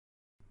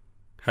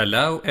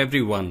Hello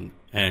everyone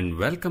and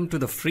welcome to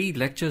the free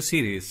lecture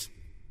series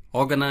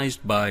organized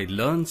by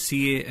Learn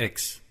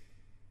CAX.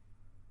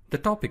 The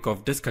topic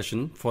of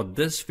discussion for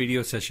this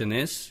video session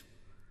is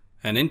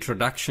an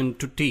introduction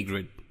to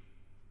TGrid.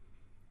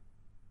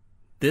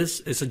 This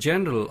is a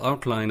general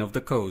outline of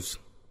the course.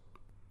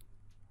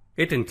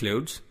 It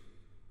includes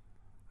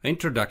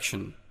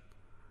Introduction,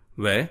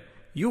 where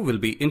you will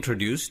be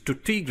introduced to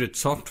TGrid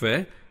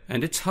software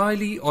and its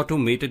highly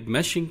automated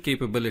meshing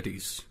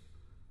capabilities.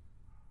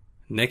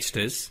 Next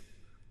is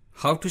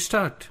How to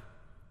Start,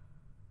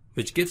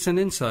 which gives an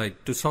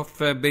insight to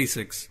software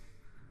basics,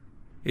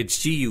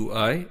 its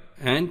GUI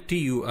and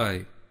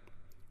TUI.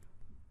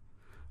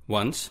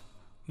 Once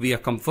we are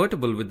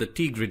comfortable with the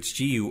TGrid's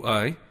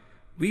GUI,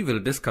 we will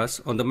discuss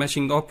on the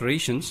meshing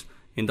operations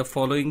in the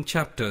following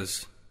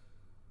chapters: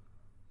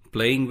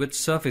 Playing with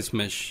surface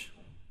mesh,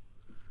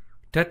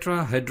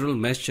 tetrahedral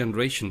mesh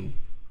generation,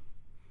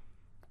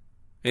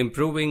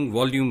 improving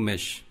volume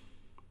mesh.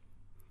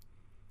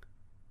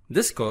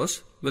 This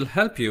course will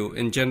help you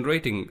in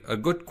generating a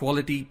good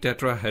quality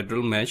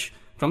tetrahedral mesh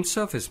from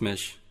surface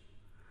mesh.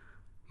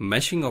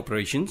 Meshing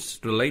operations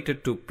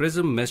related to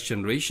prism mesh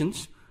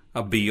generations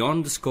are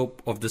beyond the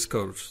scope of this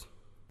course.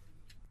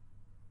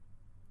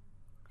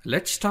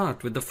 Let's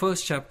start with the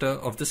first chapter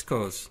of this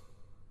course.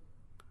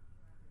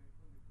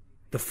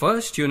 The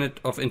first unit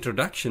of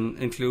introduction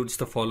includes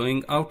the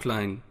following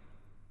outline.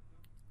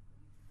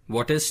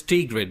 What is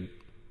TGrid?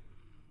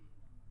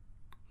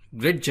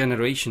 Grid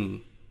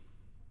generation.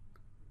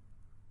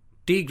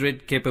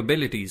 TGrid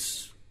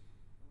capabilities.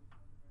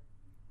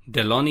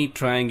 Delaunay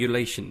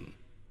Triangulation.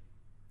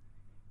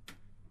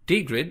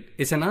 TGrid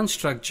is an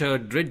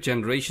unstructured grid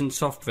generation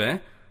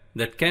software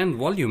that can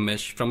volume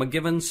mesh from a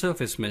given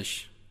surface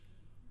mesh.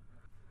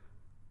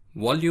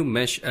 Volume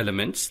mesh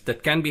elements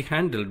that can be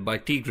handled by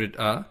TGrid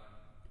are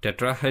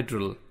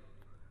tetrahedral,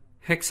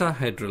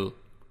 hexahedral,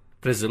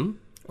 prism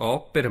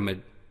or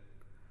pyramid.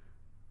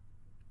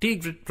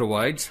 TGrid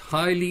provides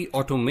highly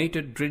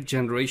automated grid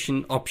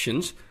generation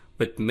options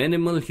with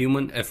minimal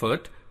human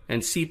effort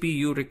and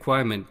CPU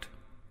requirement.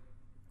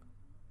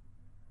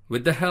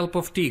 With the help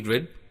of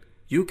TGrid,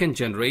 you can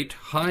generate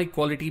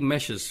high-quality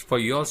meshes for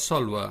your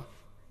solver.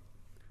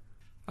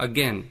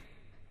 Again,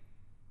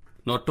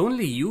 not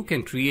only you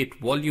can create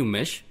volume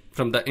mesh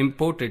from the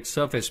imported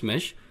surface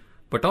mesh,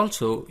 but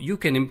also you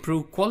can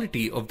improve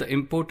quality of the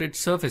imported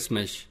surface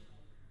mesh.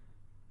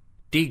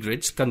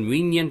 TGrid's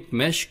convenient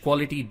mesh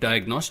quality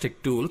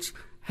diagnostic tools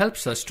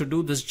helps us to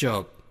do this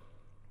job.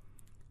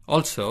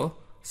 Also,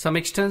 some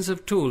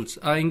extensive tools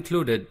are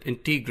included in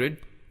TGrid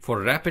for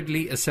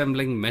rapidly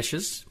assembling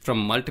meshes from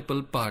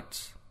multiple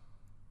parts.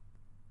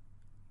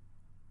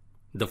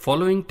 The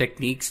following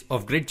techniques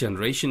of grid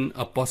generation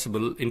are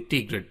possible in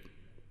TGrid.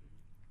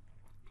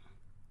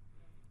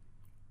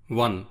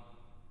 1.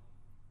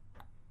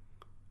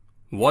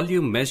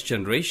 Volume mesh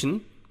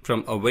generation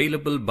from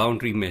available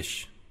boundary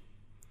mesh.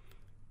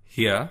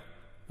 Here,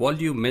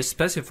 volume mesh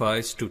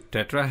specifies to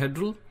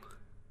tetrahedral,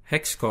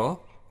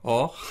 hexcore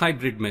or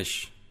hybrid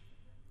mesh.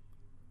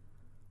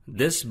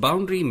 This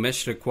boundary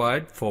mesh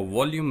required for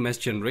volume mesh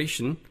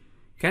generation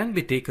can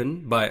be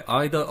taken by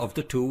either of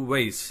the two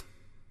ways.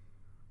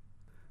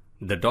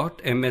 The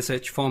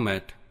 .msh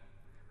format.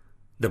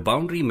 The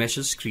boundary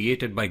meshes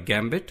created by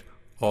Gambit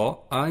or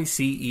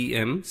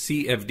ICEM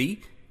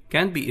CFD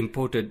can be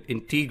imported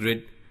in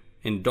TGrid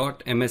in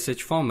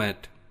 .msh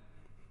format.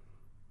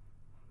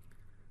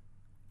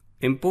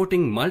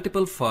 Importing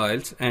multiple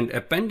files and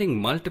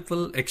appending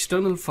multiple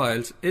external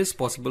files is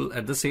possible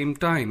at the same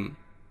time.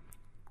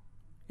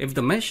 If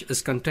the mesh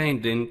is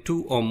contained in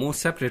two or more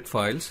separate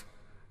files,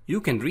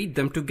 you can read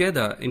them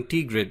together in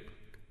TGrid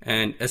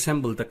and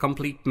assemble the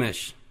complete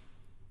mesh.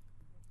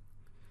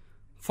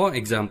 For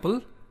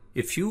example,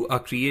 if you are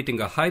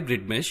creating a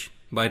hybrid mesh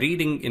by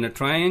reading in a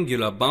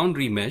triangular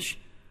boundary mesh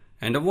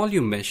and a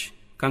volume mesh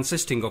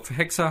consisting of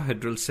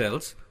hexahedral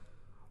cells,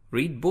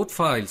 read both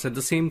files at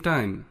the same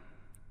time.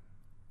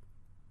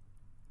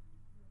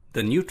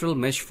 The neutral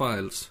mesh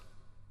files.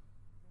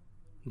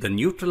 The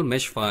neutral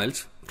mesh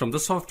files from the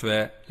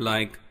software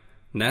like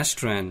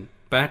Nastran,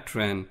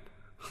 Patran,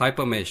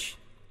 Hypermesh,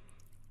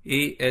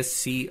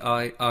 ASCII,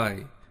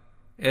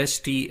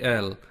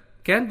 STL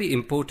can be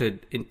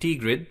imported in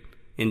TGrid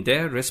in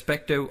their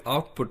respective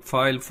output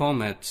file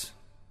formats.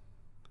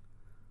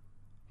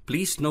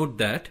 Please note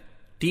that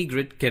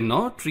TGrid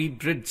cannot read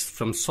grids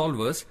from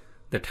solvers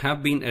that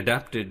have been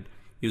adapted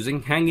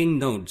using hanging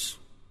nodes.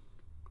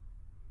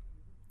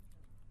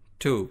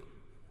 2.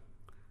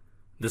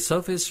 The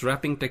surface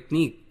wrapping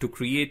technique to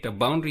create a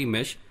boundary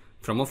mesh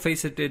from a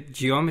faceted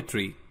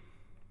geometry.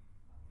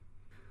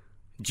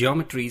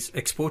 Geometries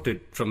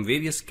exported from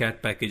various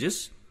CAD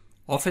packages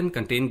often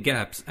contain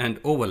gaps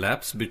and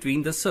overlaps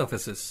between the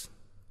surfaces.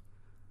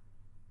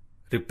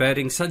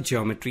 Repairing such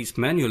geometries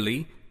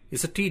manually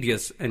is a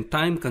tedious and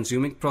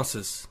time-consuming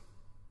process.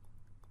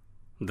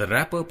 The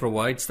wrapper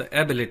provides the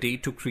ability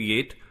to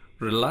create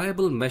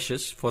reliable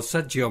meshes for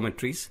such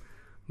geometries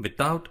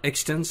without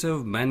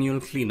extensive manual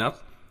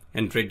cleanup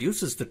and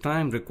reduces the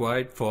time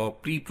required for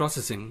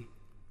pre-processing.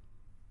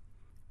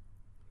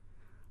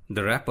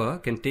 The wrapper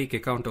can take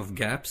account of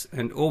gaps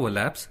and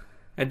overlaps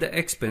at the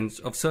expense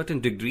of certain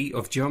degree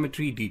of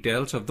geometry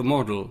details of the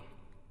model.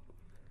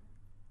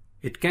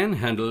 It can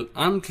handle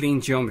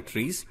unclean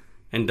geometries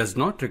and does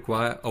not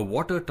require a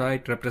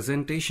watertight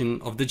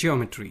representation of the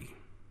geometry.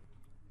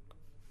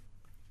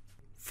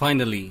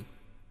 Finally,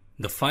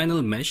 the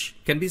final mesh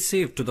can be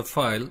saved to the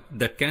file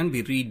that can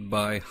be read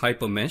by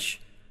Hypermesh,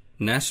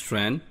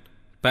 Nastran,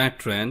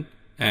 Patran,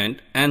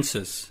 and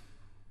ANSYS.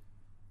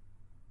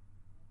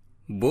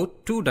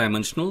 Both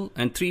 2-dimensional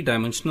and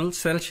 3-dimensional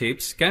cell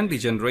shapes can be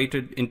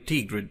generated in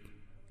TGrid.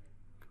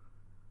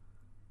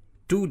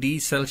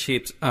 2D cell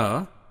shapes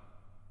are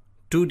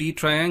 2D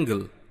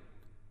triangle,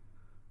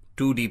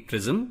 2D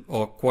prism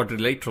or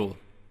quadrilateral.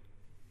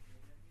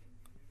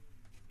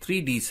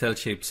 3D cell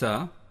shapes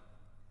are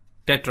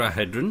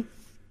tetrahedron,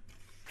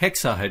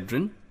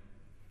 hexahedron,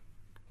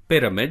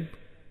 pyramid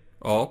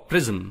or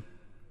prism.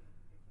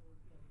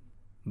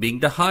 Being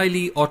the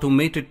highly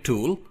automated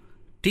tool,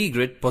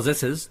 TGrid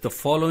possesses the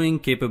following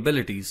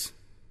capabilities.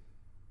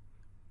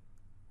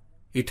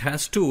 It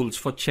has tools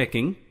for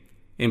checking,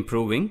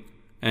 improving,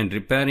 and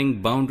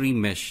repairing boundary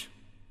mesh.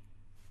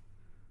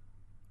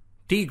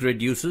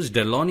 TGrid uses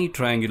Delaunay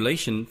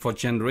Triangulation for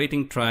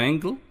generating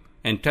triangle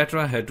and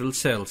tetrahedral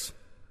cells.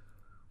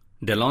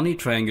 Delaunay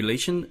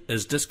Triangulation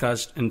is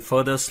discussed in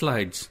further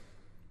slides.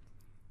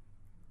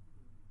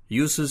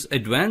 Uses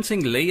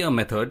advancing layer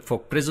method for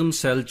prism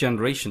cell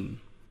generation.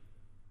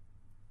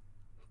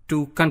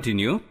 To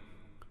continue,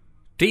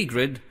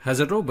 TGrid has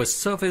a robust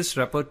surface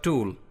wrapper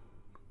tool.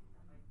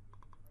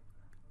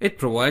 It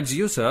provides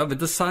user with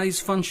the size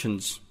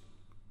functions.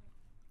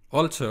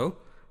 Also,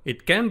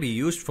 it can be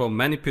used for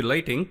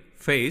manipulating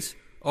face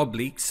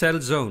oblique cell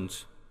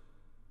zones.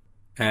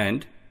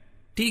 And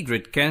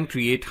TGrid can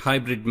create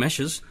hybrid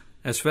meshes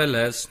as well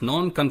as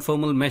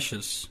non-conformal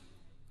meshes.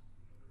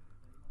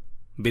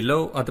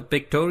 Below are the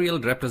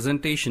pictorial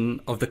representation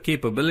of the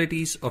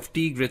capabilities of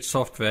TGrid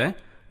software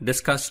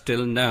discussed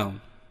till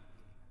now.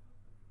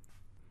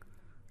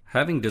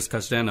 Having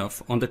discussed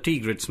enough on the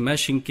TGrid's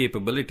meshing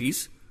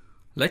capabilities,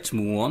 let's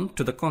move on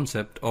to the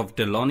concept of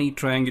Delaunay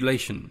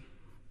triangulation.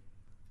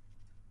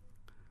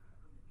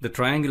 The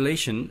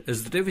triangulation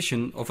is the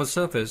division of a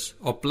surface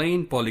or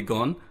plane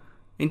polygon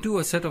into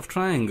a set of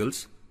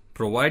triangles,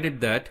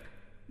 provided that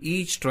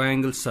each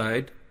triangle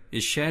side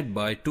is shared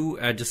by two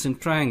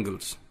adjacent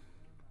triangles.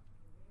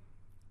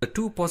 The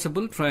two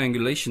possible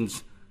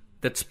triangulations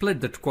that split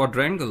the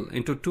quadrangle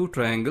into two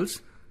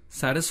triangles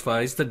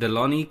satisfies the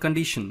Delaunay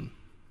condition.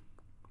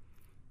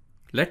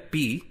 Let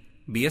P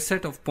be a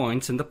set of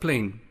points in the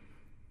plane.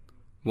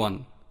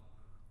 1.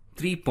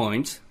 3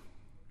 points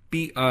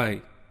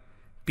Pi,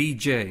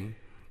 Pj,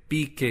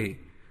 Pk,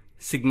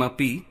 sigma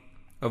p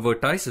are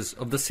vertices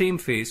of the same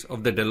face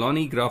of the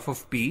Delaunay graph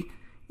of P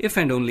if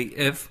and only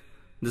if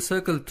the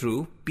circle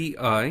through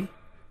Pi,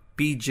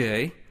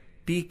 Pj,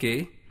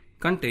 Pk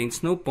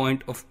contains no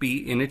point of P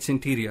in its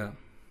interior.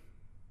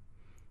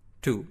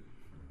 2.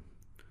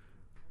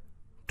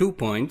 2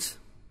 points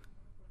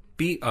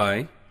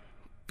Pi,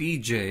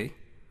 Pj,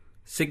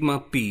 sigma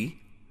p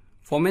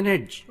form an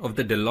edge of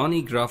the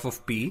Delaunay graph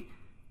of P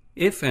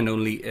if and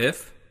only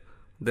if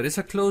there is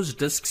a closed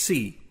disk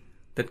C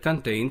that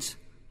contains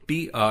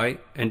Pi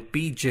and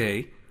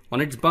Pj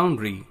on its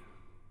boundary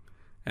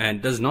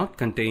and does not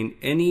contain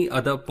any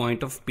other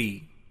point of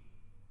P.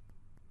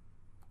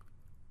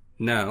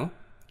 Now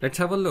let's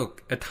have a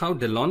look at how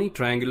Delaunay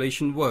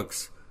triangulation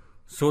works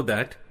so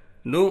that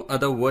no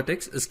other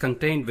vertex is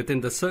contained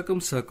within the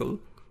circumcircle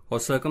or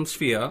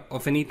circumsphere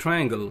of any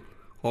triangle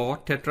or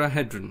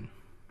tetrahedron.